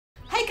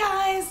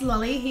guys,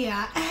 Lolly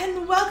here,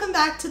 and welcome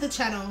back to the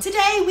channel.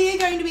 Today we are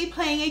going to be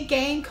playing a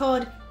game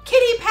called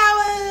Kitty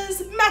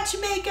Powers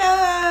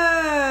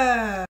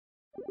Matchmaker!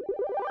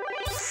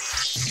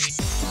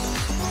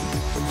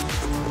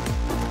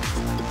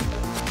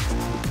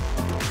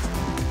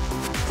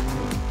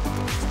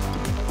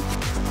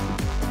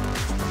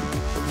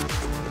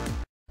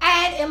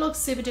 And it looks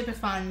super duper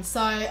fun,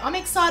 so I'm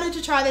excited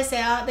to try this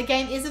out. The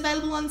game is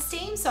available on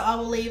Steam, so I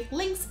will leave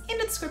links in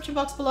the description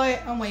box below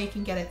on where you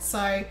can get it.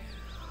 So,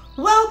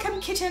 welcome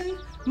kitten,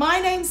 my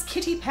name's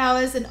Kitty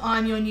Powers and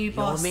I'm your new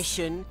boss. Your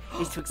mission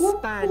is to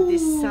expand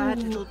this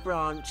sad little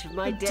branch of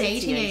my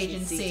dating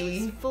agency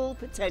to its full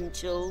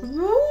potential.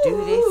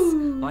 Do this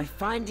by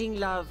finding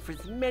love for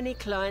as many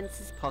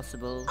clients as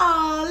possible.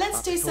 Oh,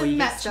 let's do some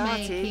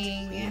matchmaking.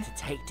 matchmaking. You need to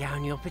take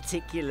down your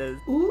particulars.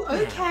 Ooh,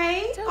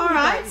 okay. Tell me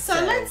Alright, about so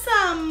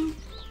yourself.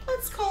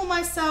 let's call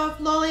myself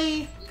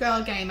Lolly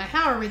Girl Gamer.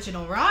 How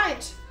original,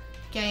 right?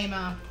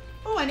 Gamer.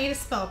 Oh, I need to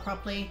spell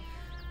properly.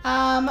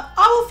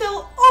 I will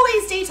fill all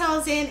these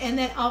details in and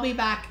then I'll be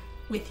back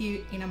with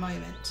you in a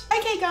moment.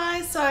 Okay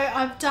guys, so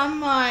I've done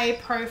my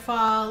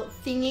profile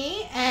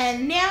thingy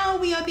and now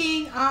we are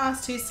being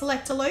asked to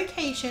select a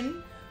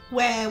location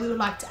where we would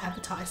like to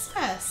advertise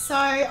first. So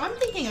I'm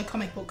thinking a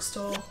comic book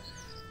store.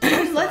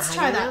 Let's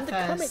try that first.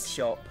 The comic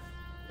shop.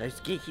 Those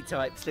geeky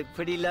types look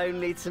pretty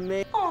lonely to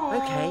me.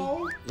 Aww.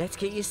 Okay, let's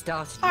get you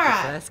started with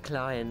Alright. the first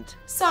client.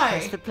 So,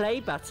 press the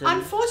play button.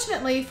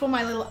 Unfortunately for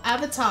my little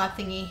avatar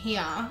thingy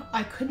here,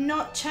 I could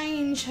not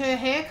change her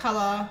hair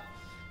colour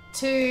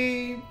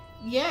to...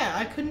 Yeah,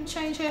 I couldn't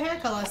change her hair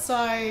colour, so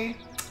I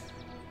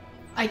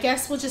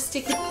guess we'll just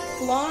stick with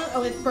blonde or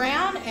with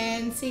brown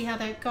and see how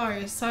that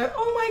goes. So,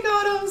 oh my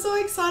god, I'm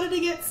so excited to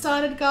get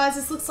started, guys.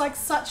 This looks like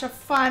such a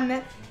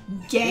fun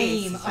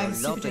game. I'm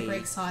super duper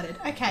excited.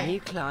 Okay. New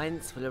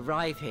clients will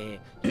arrive here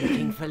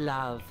looking for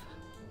love.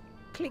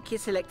 Click your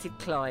selected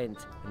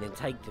client and then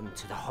take them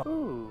to the hot.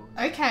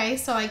 Okay,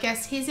 so I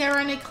guess he's our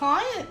only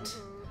client.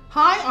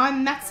 Hi,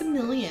 I'm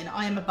Maximilian.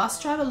 I am a bus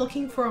driver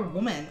looking for a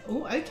woman.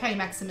 Oh, okay,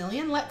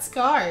 Maximilian, let's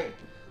go.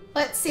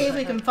 Let's see if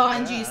we can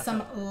find you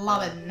some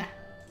lovin'.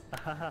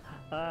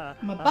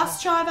 I'm a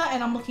bus driver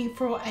and I'm looking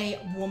for a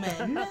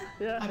woman.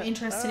 I'm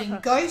interested in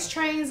ghost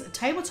trains,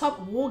 tabletop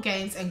war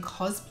games and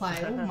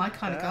cosplay. Oh, my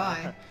kind of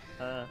guy.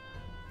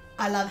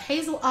 I love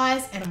hazel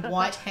eyes and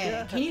white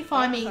hair. Can you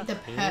find me the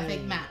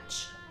perfect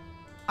match?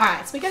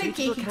 Alright, so we got a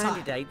geeky type.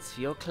 Candidates for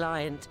your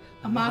client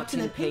are marked in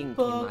a pink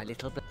book. in my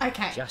little book.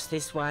 Okay. Just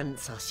this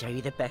once, I'll show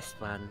you the best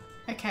one.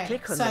 Okay,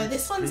 Click on so them to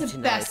this one's the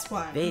scrutinise. best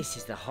one. This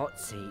is the hot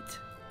seat,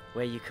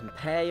 where you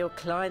compare your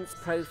client's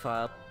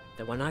profile.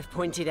 The one I've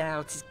pointed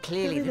out is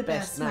clearly the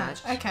best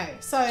match. Okay,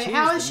 so Choose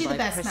how is them she the by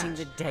best pressing match?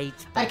 the date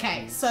button.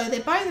 Okay, so they're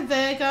both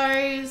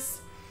Virgos.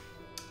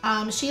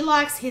 She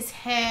likes his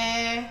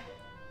hair.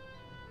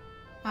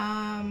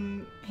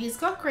 He's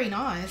got green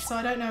eyes, so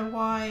I don't know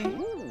why.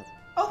 Ooh.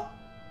 Oh!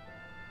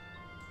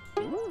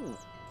 Ooh.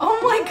 Oh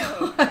my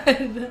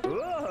god!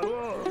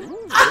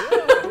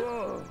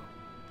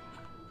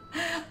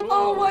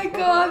 Oh my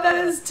god, that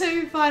is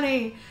too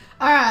funny.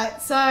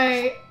 Alright,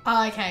 so,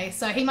 okay,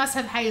 so he must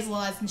have hazel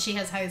eyes and she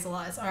has hazel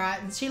eyes.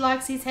 Alright, and she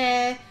likes his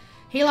hair.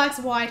 He likes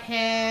white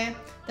hair.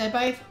 They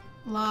both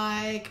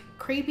like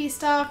creepy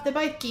stuff. They're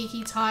both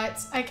geeky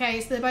types.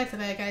 Okay, so they're both the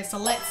Virgos, so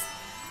let's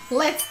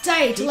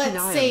date. Keep Let's an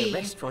eye see. on the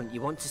restaurant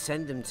you want to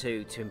send them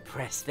to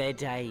impress their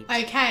date.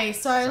 Okay,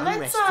 so Some let's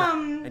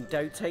restaurant- and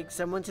don't take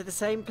someone to the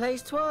same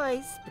place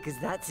twice, because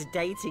that's a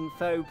dating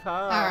faux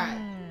pas. Alright.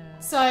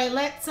 So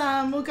let's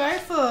we'll go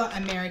for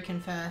American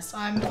first.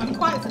 I'm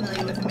quite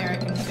familiar with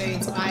American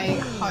foods, I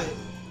hope.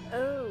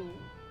 Oh.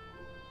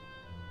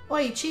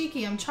 Oi,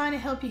 cheeky, I'm trying to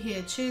help you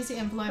here. Choose the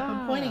envelope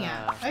I'm pointing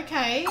at.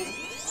 Okay.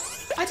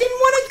 I didn't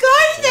want to go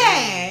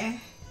there!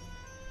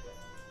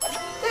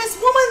 This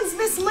woman's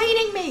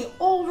misleading me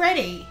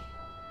already.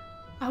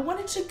 I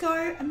wanted to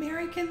go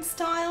American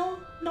style,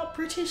 not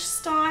British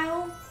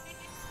style.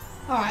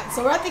 Alright,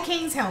 so we're at the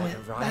King's Helmet.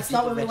 That's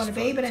not where we want to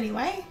be, but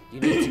anyway.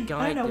 You need to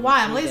guide I don't know them why,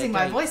 I'm through losing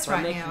their my date voice by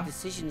right making now.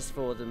 decisions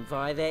for them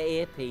via their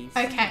earpiece.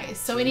 Okay,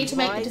 so we need to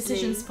make the Wisely.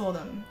 decisions for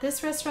them.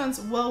 This restaurant's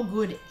well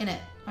good, innit?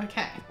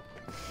 Okay.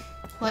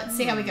 Let's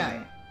see how we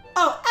go.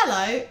 Oh,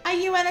 hello. Are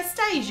you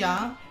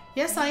Anastasia?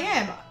 Yes, I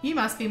am. You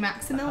must be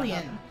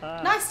Maximilian.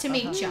 Nice to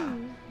meet ya.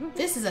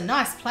 This is a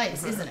nice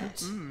place, isn't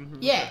it?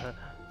 Yeah.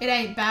 It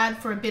ain't bad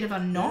for a bit of a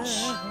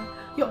nosh.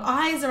 Your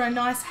eyes are a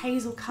nice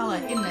hazel colour,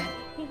 isn't it?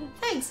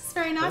 Thanks, it's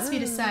very nice of you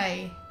to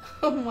say.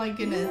 Oh my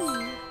goodness.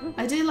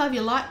 I do love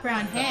your light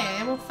brown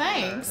hair. Well,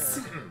 thanks.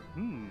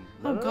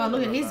 Oh god,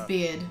 look at his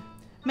beard.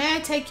 May I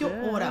take your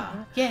order?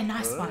 Yeah,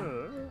 nice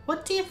one.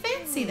 What do you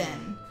fancy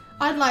then?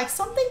 I'd like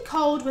something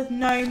cold with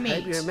no meat.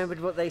 Hope you remembered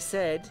what they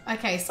said.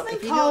 Okay, something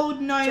If you're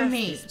cold, not no just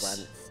meat. this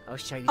once, I'll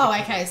show you Oh,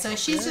 the okay, so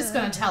she's just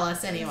going to tell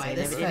us anyway,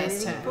 this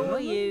first turn. for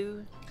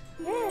you.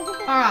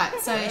 Alright,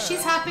 so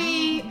she's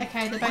happy.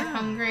 Okay, they're both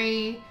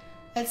hungry.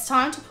 It's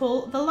time to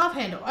pull the love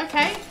handle.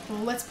 Okay,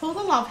 well, let's pull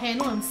the love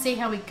handle and see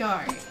how we go.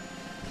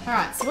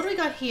 Alright, so what do we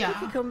got here?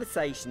 Pick a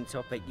conversation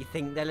topic you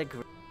think they'll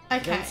agree.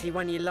 If you Okay. don't see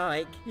one you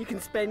like, you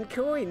can spend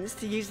coins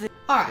to use the...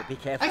 Alright. But be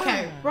careful.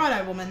 Okay,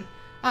 righto, woman.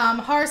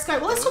 Horoscope.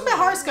 Well, let's talk about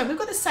horoscope. We've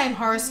got the same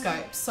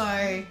horoscope.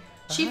 So,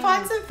 she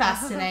finds them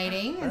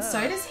fascinating, and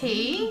so does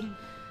he.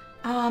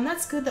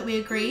 That's good that we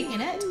agree in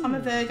it. I'm a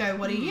Virgo.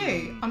 What are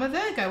you? I'm a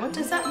Virgo. What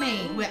does that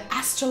mean? We're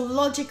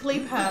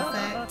astrologically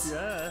perfect.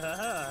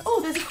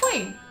 Oh, there's a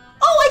coin.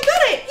 Oh, I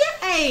got it!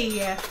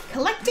 Yay!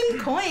 Collecting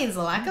coins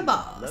like a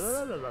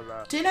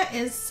boss. Dinner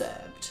is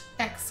served.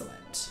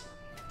 Excellent.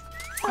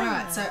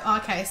 Alright, so,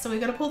 okay, so we've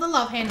got to pull the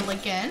love handle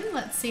again.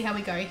 Let's see how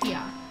we go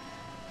here.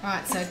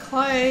 Alright, so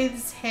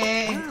clothes,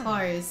 hair, and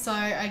clothes. So,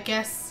 I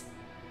guess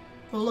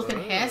we'll look at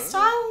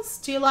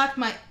hairstyles. Do you like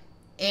my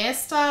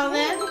hairstyle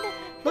then?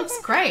 Looks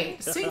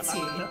great. Suits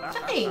you.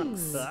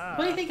 Thanks. What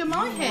do you think of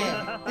my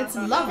hair? It's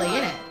lovely,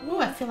 isn't it? Ooh,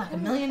 I feel like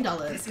 $1 million.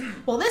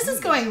 Well, this is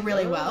going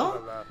really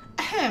well.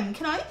 Ahem,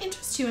 can I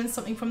interest you in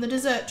something from the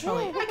dessert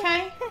trolley?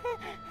 Okay.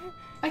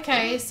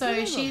 Okay,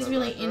 so she's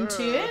really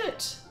into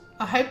it.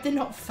 I hope they're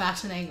not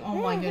fattening. Oh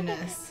my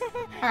goodness.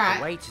 Alright.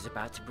 The waiter's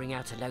about to bring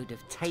out a load of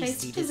tasty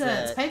Tasty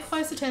desserts. Pay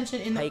close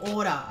attention in the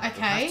order. You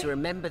Okay. have to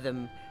remember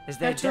them as We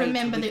their have to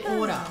remember the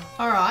order.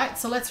 Alright,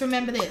 so let's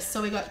remember this.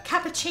 So we got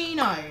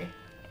cappuccino,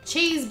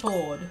 cheese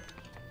board,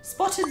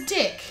 spotted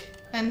dick,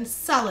 and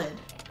salad.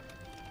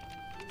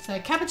 So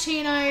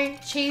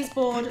cappuccino, cheese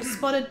board,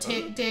 spotted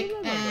dick,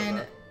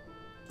 and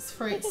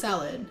fruit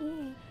salad.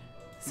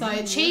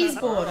 So cheese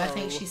board, I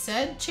think she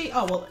said.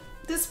 Oh, well,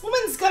 this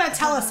woman's gonna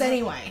tell us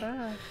anyway.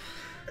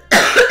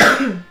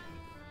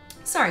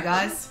 Sorry,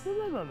 guys.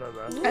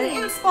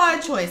 An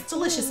inspired choice.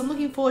 Delicious. I'm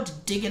looking forward to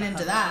digging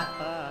into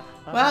that.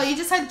 Well, you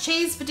just had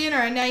cheese for dinner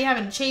and now you're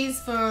having cheese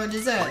for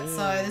dessert.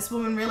 So this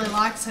woman really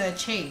likes her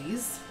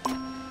cheese.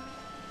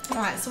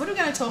 Alright, so what are we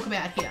going to talk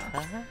about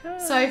here?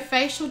 So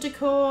facial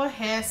decor,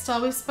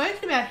 hairstyle. We've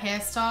spoken about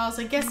hairstyles.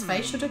 I guess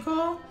facial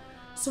decor.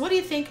 So what do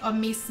you think of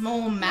me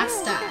small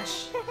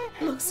mustache?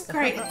 Looks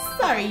great.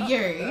 So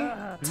you.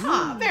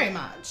 Ta, very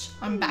much.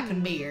 I'm back in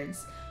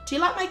beards. Do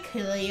you like my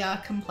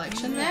clear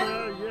complexion then?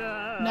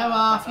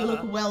 No, if you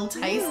look well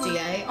tasty,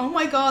 eh? Oh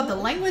my god, the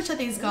language that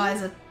these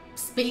guys are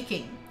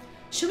speaking.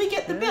 Should we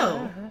get the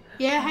bill?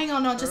 Yeah, hang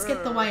on, I'll just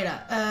get the waiter.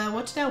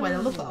 What did our waiter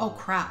look like? Oh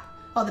crap.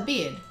 Oh, the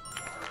beard.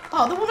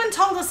 Oh, the woman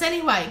told us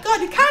anyway.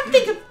 God, you can't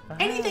think of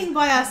anything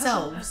by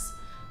ourselves.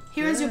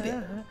 Here is your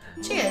bill.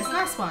 Cheers,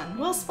 nice one.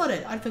 Well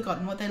spotted. I'd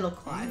forgotten what they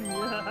look like.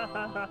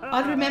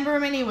 I'd remember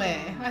them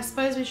anywhere. I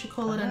suppose we should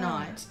call it a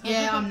night.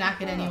 Yeah, I'm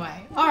knackered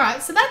anyway.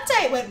 Alright, so that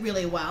date went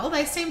really well.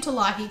 They seem to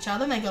like each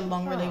other and they got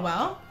along really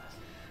well.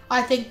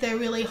 I think they're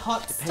really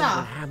hot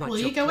stuff. Will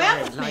you go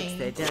out with me?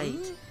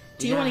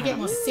 Do you want to get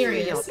more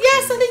serious?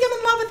 Yes, I think I'm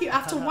in love with you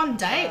after one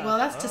date. Well,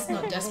 that's just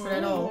not desperate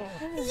at all.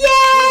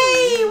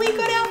 Yay! We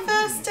got our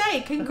first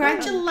date.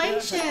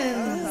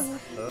 Congratulations.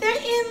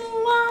 They're in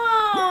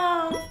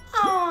love.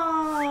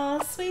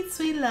 Aww, sweet,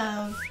 sweet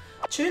love.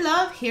 True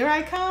love, here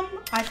I come.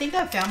 I think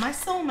I found my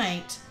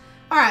soulmate.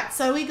 Alright,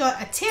 so we got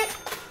a tip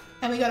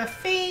and we got a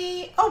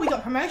fee. Oh, we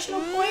got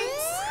promotional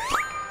points.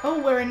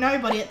 Oh, we're a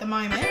nobody at the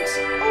moment.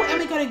 Oh, and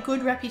we got a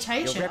good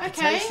reputation. Your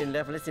reputation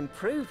level has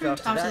improved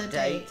after that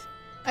date.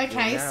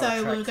 Okay,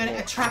 so we're going to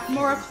attract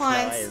more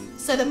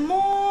clients. So the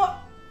more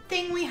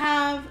thing we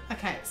have,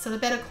 okay, so the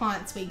better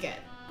clients we get.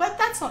 But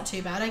that's not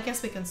too bad. I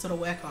guess we can sort of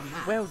work on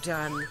that. Well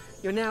done.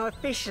 You're now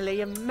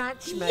officially a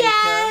matchmaker.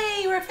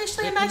 Yay! We're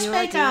officially a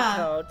matchmaker. Your ID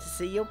card to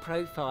see your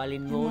profile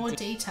in more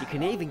detail. You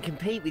can even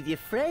compete with your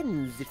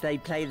friends if they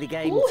play the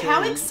game too.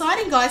 How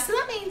exciting, guys. So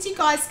that means you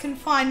guys can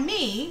find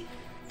me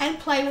and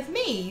play with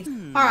me.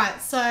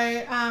 Alright,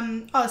 so,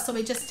 so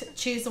we just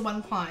choose the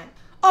one client.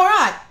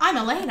 Alright, I'm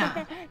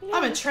Elena.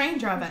 I'm a train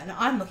driver and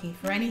I'm looking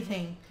for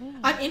anything.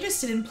 I'm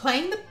interested in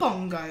playing the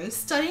bongos,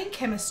 studying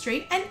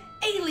chemistry, and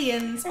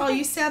aliens. Oh,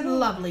 you sound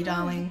lovely,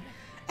 darling.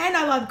 And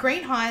I love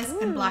green eyes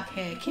and black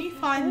hair. Can you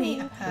find me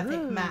a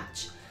perfect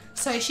match?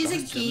 So she's a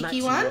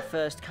geeky one. Your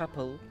first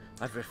couple.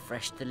 I've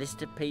refreshed the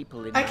list of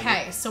people in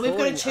Okay, so we've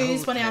got to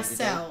choose one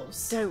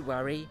ourselves. Don't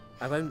worry,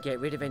 I won't get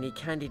rid of any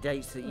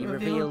candidates that you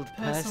revealed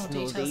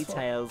personal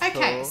details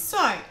Okay,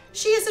 so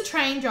she is a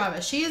train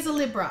driver. She is a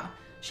Libra.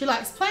 She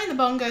likes playing the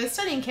bongos,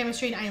 studying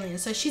chemistry and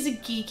aliens. So she's a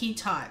geeky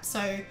type.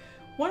 So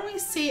what do we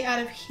see out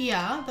of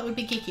here that would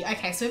be geeky?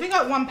 Okay, so we've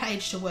got one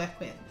page to work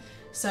with.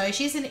 So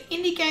she's in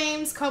indie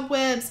games,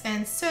 cobwebs,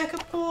 and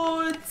circuit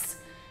boards.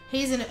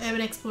 He's in urban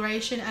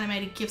exploration,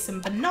 animated gifs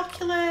and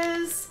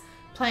binoculars,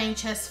 playing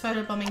chess,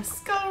 photobombing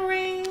skull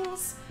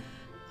rings,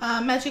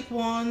 magic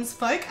wands,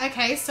 folk.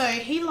 Okay, so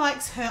he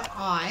likes her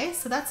eyes,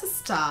 so that's a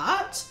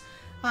start.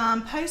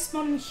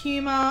 Postmodern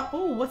humor.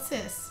 Oh, what's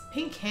this?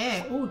 Pink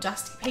hair. Oh,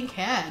 dusty pink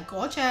hair.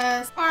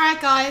 Gorgeous.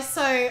 Alright guys,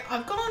 so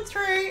I've gone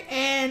through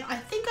and I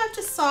think I've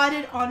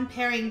decided on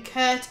pairing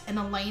Kurt and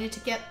Elena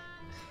together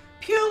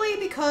purely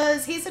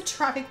because he's a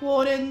traffic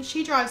warden,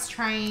 she drives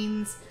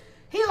trains,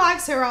 he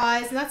likes her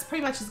eyes, and that's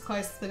pretty much as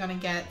close as they're going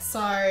to get. So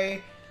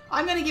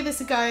I'm going to give this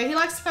a go. He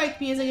likes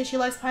folk music and she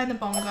likes playing the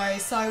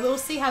bongos, so we'll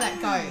see how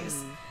that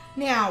goes.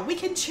 Now, we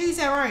can choose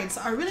our own,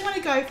 so I really want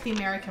to go for the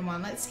American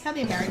one. Let's see how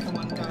the American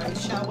one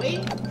goes, shall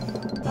we?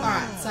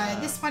 Alright, so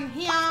this one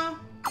here.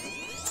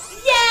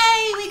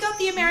 Yay! We got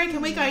the American.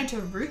 We're going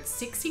to Route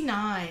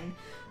 69.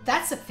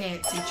 That's a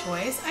fancy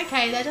choice.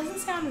 Okay, that doesn't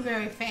sound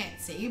very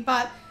fancy,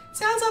 but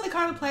sounds like the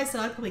kind of place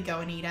that I'd probably go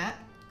and eat at.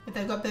 If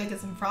they've got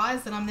burgers and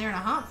fries, then I'm there in a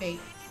heartbeat.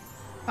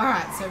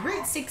 Alright, so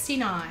Route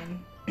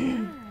 69.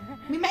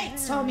 My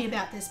mates told me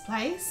about this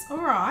place.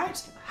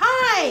 Alright.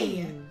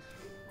 Hi!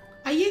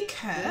 Are you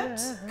Kurt?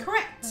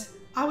 Correct.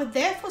 I would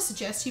therefore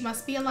suggest you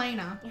must be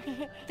Elena.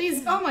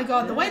 Oh my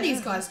god, the way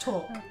these guys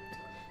talk.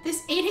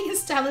 This eating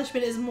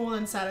establishment is more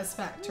than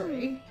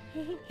satisfactory.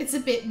 It's a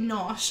bit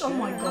nosh, oh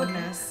my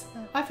goodness.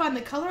 I find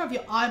the colour of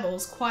your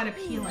eyeballs quite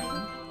appealing.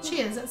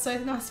 Cheers, that's so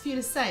nice for you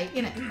to say,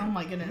 innit? Oh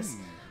my goodness.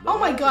 Oh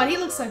my god, he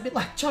looks a bit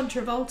like John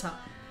Travolta.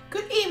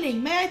 Good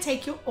evening, may I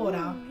take your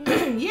order?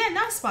 Yeah,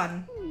 nice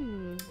one.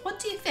 What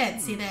do you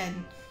fancy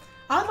then?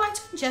 I'd like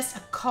to ingest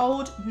a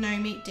cold,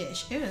 no-meat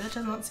dish. Ew, that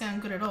does not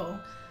sound good at all.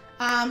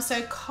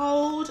 So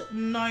cold,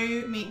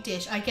 no-meat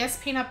dish. I guess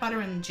peanut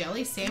butter and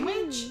jelly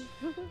sandwich?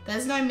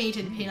 There's no meat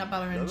in peanut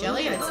butter and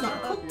jelly and it's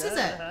not cooked, is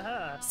it?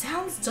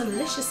 Sounds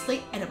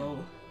deliciously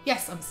edible.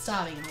 Yes, I'm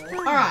starving.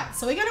 Alright,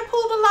 so we're going to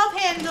pull the love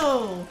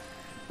handle.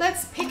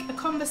 Let's pick a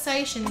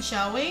conversation,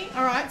 shall we?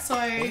 Alright, so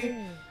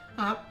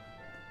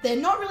they're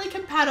not really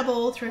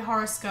compatible through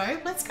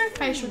horoscope. Let's go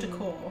facial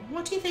decor.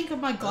 What do you think of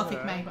my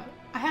gothic makeup?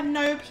 I have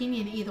no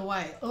opinion either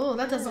way. Oh,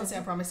 that does not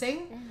sound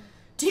promising.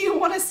 Do you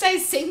want to stay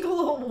single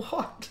or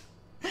what?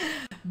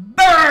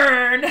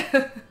 Burn!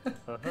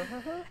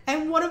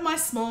 And what of my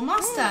small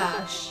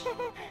mustache?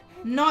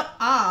 Not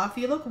off.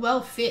 You look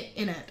well fit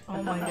in it.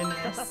 Oh my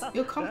goodness.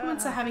 Your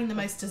compliments are having the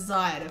most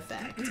desired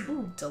effect.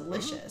 Ooh,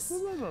 delicious.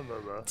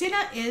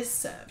 Dinner is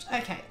served.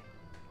 Okay.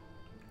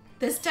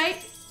 This date.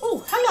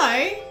 Oh,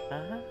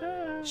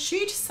 hello.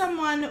 Shoot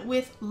someone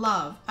with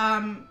love.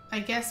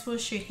 I guess we'll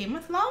shoot him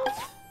with love.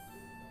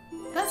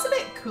 That's a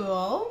bit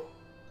cool.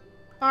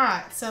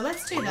 Alright, so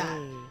let's do that.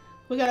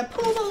 We're going to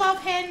pull the love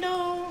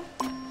handle.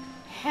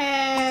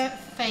 Hair,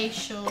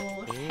 facial,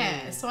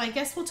 hair. So I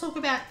guess we'll talk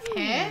about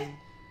hair.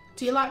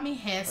 Do you like me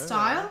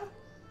hairstyle?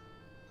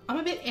 I'm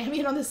a bit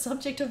ambient on the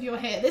subject of your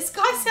hair. This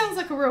guy sounds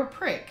like a real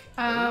prick.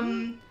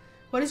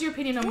 What is your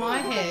opinion on my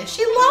hair?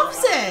 She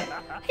loves it.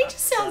 He just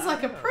sounds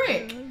like a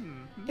prick.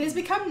 It has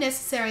become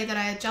necessary that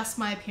I adjust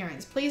my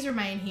appearance. Please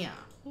remain here.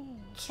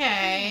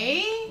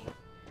 Okay.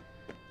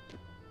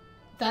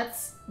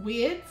 That's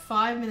weird.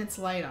 5 minutes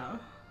later.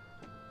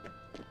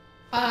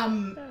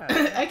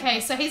 Okay,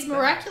 so he's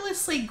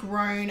miraculously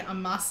grown a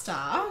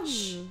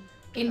mustache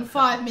in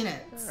 5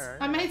 minutes.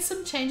 I made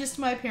some changes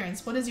to my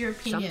appearance. What is your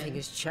opinion? Something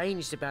has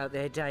changed about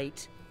their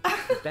date.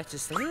 Better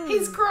sleep.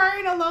 He's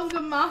grown a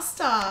longer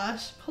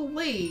mustache.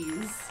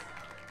 Please.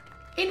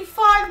 In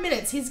 5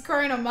 minutes, he's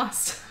grown a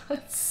mustache.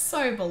 It's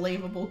so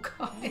believable,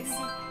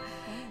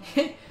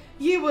 guys.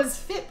 You was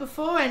fit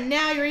before and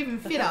now you're even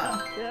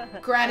fitter.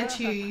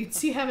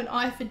 Gratitudes. You have an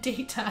eye for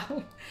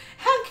detail.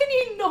 How can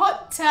you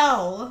not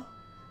tell?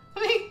 I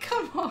mean,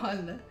 come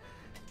on.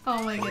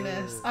 Oh my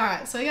goodness.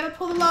 Alright, so we're going to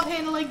pull the love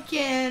handle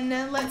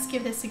again. Let's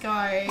give this a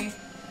go.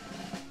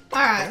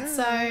 Alright,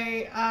 so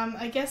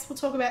I guess we'll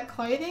talk about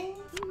clothing.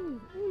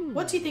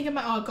 What do you think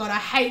about... Oh god,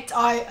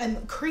 I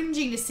am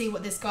cringing to see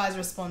what this guy's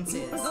response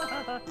is.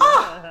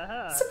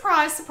 Oh!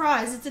 Surprise,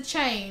 surprise, it's a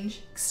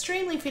change.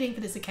 Extremely fitting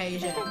for this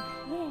occasion.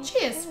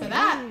 Cheers for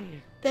that.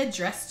 They're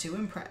dressed to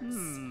impress.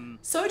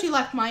 So do you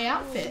like my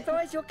outfit?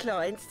 Advise your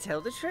client to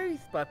tell the truth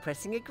by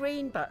pressing a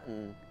green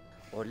button.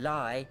 Or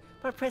lie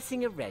by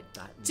pressing a red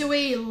button. Do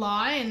we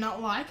lie and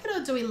not like it,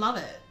 or do we love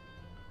it?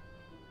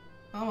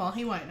 Oh well,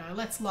 he won't know.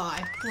 Let's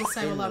lie. We'll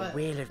say we'll love it.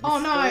 Wheel of oh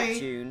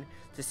misfortune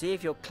to see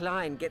if your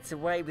client gets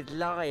away with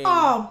lying.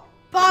 Oh,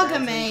 bugger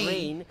me.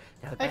 Green,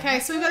 okay,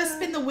 so we've got to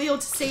spin the wheel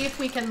to see if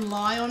we can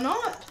lie or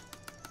not.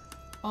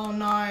 Oh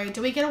no,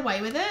 do we get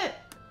away with it?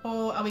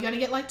 Or are we going to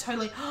get like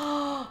totally...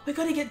 Oh, we're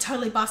going to get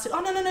totally busted.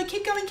 Oh no, no, no,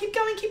 keep going, keep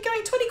going, keep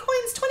going. 20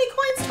 coins, 20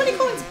 coins, 20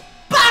 coins.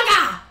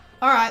 Bugger!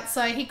 Alright,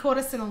 so he caught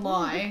us in a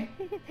lie.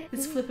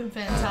 It's flipping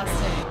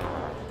fantastic.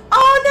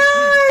 Oh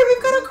no,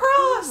 we've got a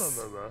cross.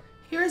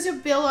 Here is your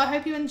bill. I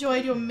hope you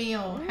enjoyed your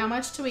meal. How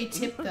much do we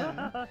tip them?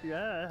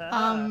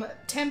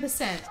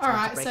 10%.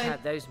 Alright, so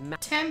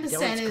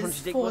 10%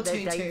 is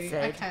 422.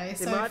 Okay,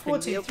 so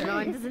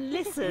 423. Doesn't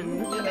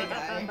listen. There we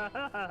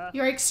go.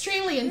 You're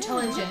extremely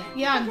intelligent.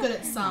 Yeah, I'm good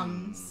at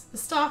sums. The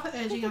staff are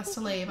urging us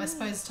to leave. I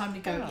suppose it's time to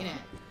go in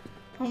it.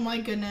 Oh my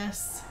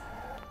goodness.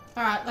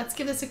 Alright, let's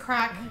give this a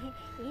crack.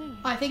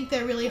 I think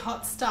they're really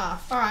hot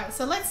stuff. Alright,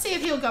 so let's see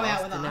if he'll go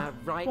out with us.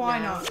 Why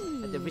not?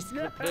 At the risk of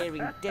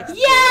appearing desperate.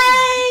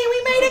 Yay!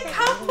 We made a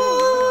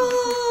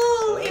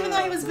couple! Even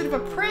though he was a bit of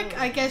a prick,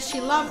 I guess she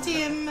loved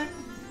him.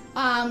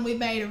 We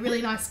made a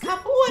really nice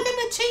couple. Oh, and an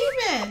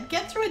achievement!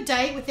 Get through a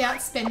date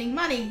without spending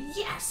money.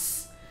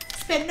 Yes!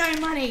 Spend no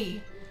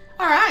money.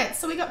 Alright,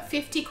 so we got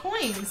 50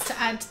 coins to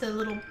add to the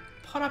little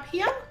pot up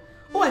here.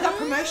 Oh, I got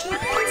promotional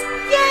points.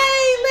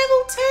 Yay!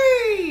 Level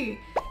 2!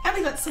 And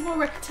we got some more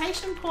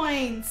reputation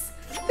points.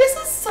 This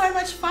is so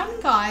much fun,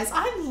 guys.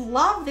 I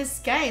love this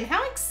game.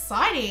 How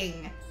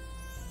exciting.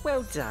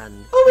 Well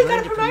done. Oh, we You got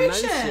earned a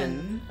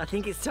promotion. I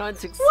think it's time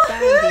to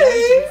expand the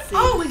Woohoo! agency.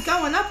 Oh, we're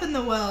going up in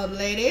the world,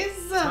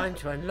 ladies. Time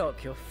to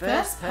unlock your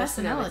first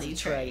personality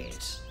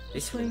trait.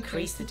 This will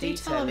increase the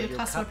detail of your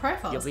customer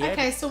profiles. You'll be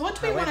Okay, so what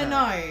do we want to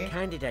However, know?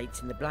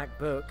 Candidates in the black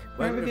book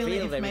Won't won't reveal the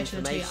their information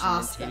until you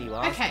ask them. until you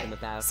ask Okay, them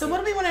about so it.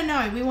 what do we want to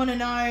know? We want to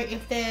know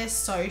if they're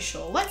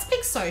social. Let's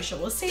pick social.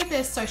 We'll see if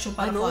they're social I'm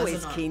butterflies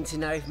always or not. keen to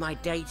know if my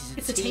date is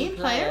It's a team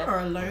player or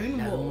a lone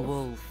wolf.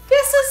 wolf.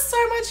 This is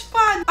so much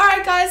fun.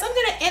 Alright guys, I'm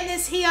going to end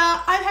this here.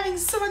 I'm having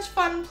so much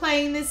fun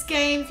playing this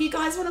game. If you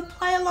guys want to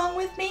play along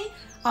with me,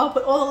 I'll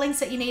put all the links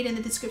that you need in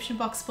the description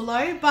box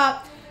below.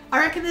 But I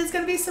reckon there's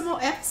going to be some more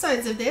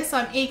episodes of this.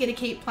 I'm eager to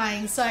keep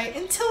playing. So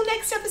until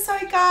next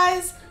episode,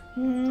 guys,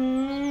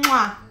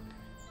 mwah,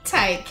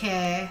 take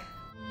care.